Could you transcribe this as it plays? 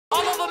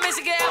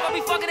to get out, I be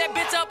fucking that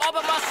bitch up all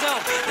by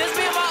myself. This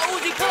me and my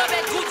Uzi, pull up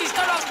that Gucci,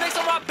 start off snakes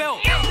on my belt.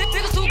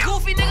 Niggas too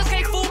goofy, niggas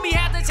can't fool me,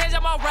 have to change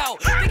up my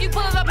route. Think you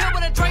pulling up here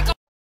with a drink?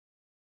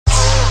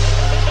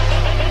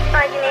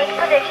 Unique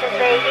predictions,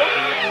 baby.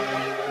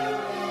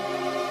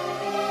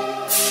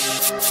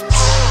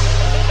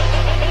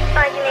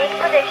 Unique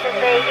predictions,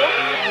 baby.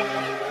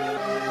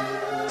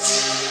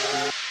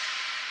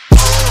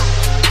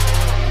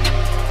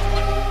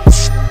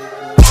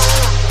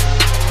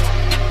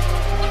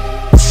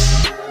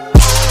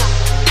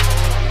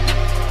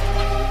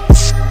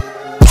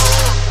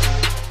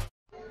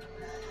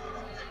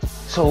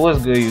 So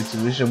what's good,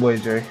 YouTube? It's your boy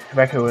Jay,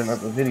 back here with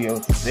another video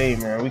today,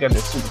 man. We got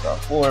this Superstar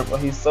 4, but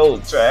he's so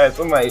trash.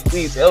 Somebody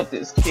please help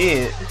this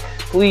kid,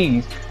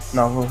 please.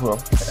 No, bro.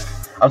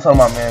 I'm talking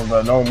about, man,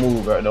 bro. Don't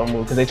move, bro. Don't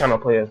move, cause they trying to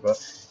play us, bro.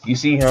 You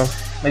see him?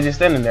 They just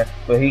standing there,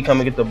 but he come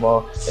and get the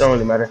ball. It don't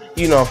really matter.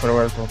 You know I'm finna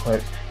run some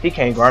clutch. He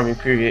can't guard me,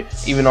 period.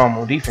 Even though I'm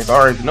on defense, I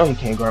already know he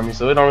can't guard me,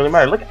 so it don't really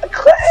matter. Look at the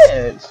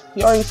clutch.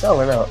 He already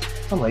selling out.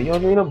 I'm like, yo,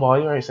 give me the ball.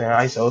 You already saying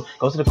ISO.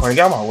 Go to the corner.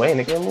 Get out my way,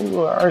 nigga.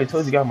 I already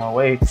told you, got my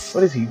way.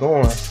 What is he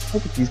doing?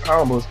 Look at these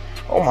combos.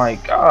 Oh my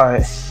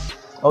god.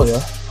 Oh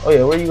yeah. Oh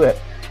yeah. Where you at?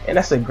 And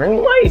that's a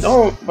green light.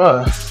 Don't,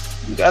 bro.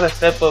 You gotta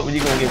step up when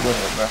you gonna get with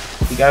him, bro.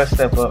 You gotta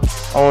step up.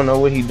 I don't know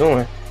what he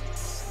doing.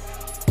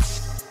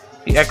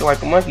 He acting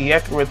like a monkey. He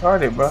acting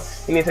retarded, bro.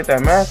 He need to take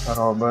that mascot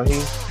off, bro.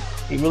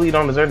 He really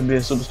don't deserve to be a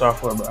Superstar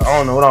 4, bro. I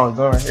don't know what I was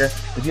doing right here,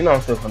 but you know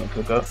I'm still gonna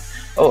cook up.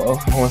 Oh,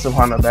 I want some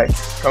Honda back.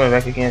 Coming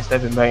back again,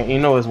 stepping back. You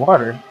know it's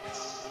water.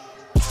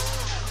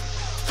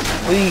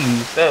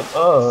 Please step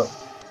up.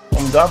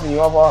 I'm dropping you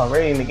off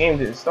already, and the game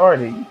just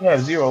started. You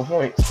have 0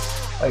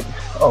 points. Like,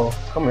 oh,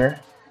 come here.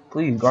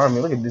 Please guard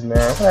me. Look at this man.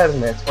 I had this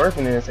man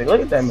twerking and say,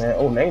 look at that man.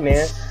 Oh,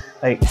 man.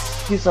 Like,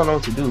 he just don't know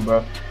what to do,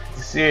 bro.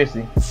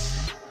 Seriously.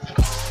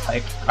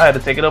 Like, I had to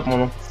take it up on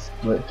him.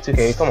 But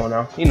 2K, come on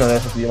now. You know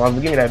that's what you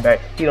want. Give me that back.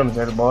 He don't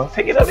deserve the ball.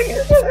 Take it up.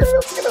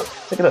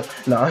 Take it up.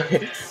 Nah,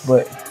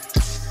 but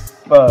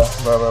bro.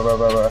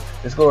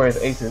 The score is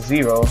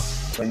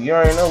 8-0. But you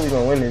already know we're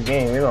gonna win this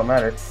game. It don't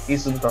matter.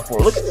 He's Superstar 4.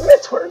 Look at this man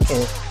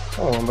twerking.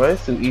 Come on, bro.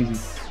 It's too easy.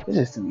 It's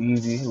just too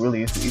easy. It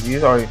really is too easy.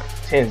 It's already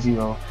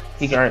 10-0.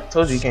 He can't.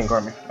 Told you he can't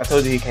guard me. I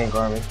told you he can't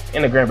guard me.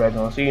 In the grab back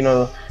on. So you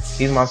know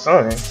he's my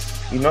son.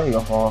 You know he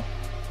gonna fall.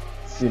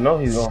 You know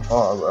he's gonna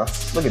fall, bro.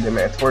 Look at that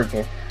man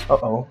twerking.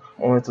 Uh-oh.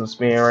 Momentum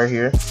spin right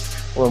here.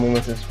 Well,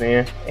 momentum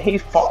spin. And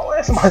he's falling.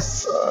 That's my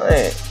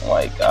son. Oh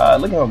my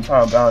god. Look at him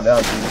trying to bound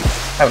down to me.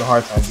 Having a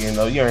hard time getting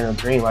though. You're in a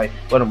green light.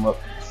 Put him up.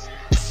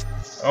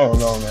 I don't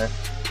know, man.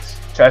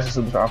 Trash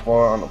the Superstar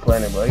 4 on the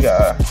planet, but he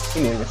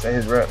didn't even say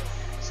his rep.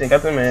 See,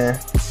 got the man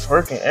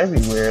twerking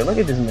everywhere. Look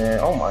at this man.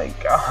 Oh my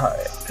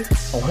god.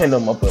 I'll wind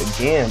him up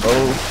again, bro.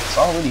 It's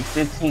already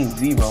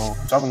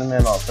 15-0. Dropping the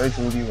man off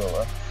 13-0,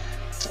 bro.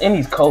 And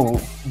he's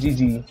cold.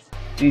 GG.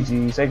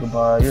 GG, say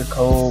goodbye. You're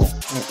cold.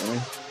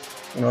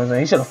 You know what I'm saying?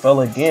 He should have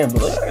fell again,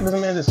 but look at this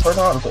man just turned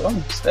on.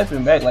 I'm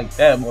stepping back like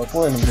that, boy.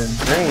 Pulling him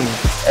this green.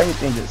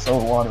 Everything is so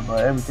water, bro.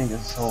 Everything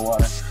is so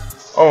water.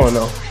 I don't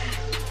know.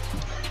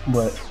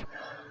 But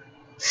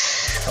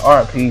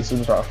RIP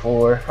Superstar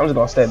 4. I'm just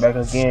gonna step back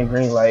again.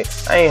 Green light.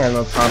 I ain't had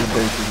no time to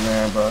break this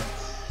man, bro.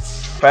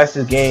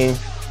 Fastest game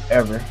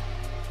ever.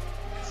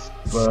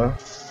 Bro.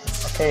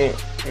 I can't.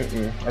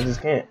 I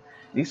just can't.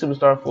 These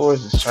Superstar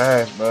 4s is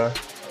trash, bro.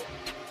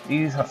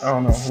 These, I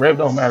don't know, rep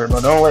don't matter, bro.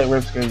 Don't let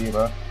rep scare you,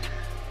 bro.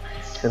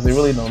 Because it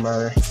really don't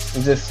matter.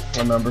 You just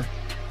remember.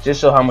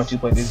 Just show how much you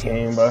play this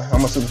game, bro.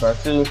 I'm a Superstar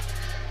 2.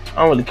 I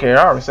don't really care.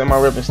 I already said my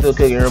rep and still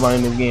kick everybody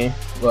in this game.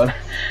 But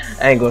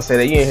I ain't gonna say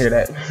that. You didn't hear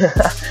that.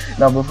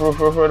 No, but for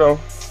though,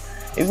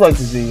 if you like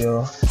this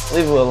video,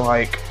 leave a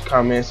like,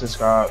 comment,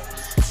 subscribe.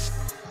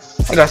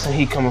 I got some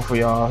heat coming for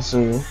y'all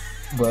soon.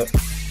 But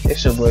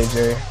it's your boy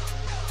Jay.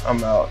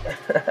 I'm out.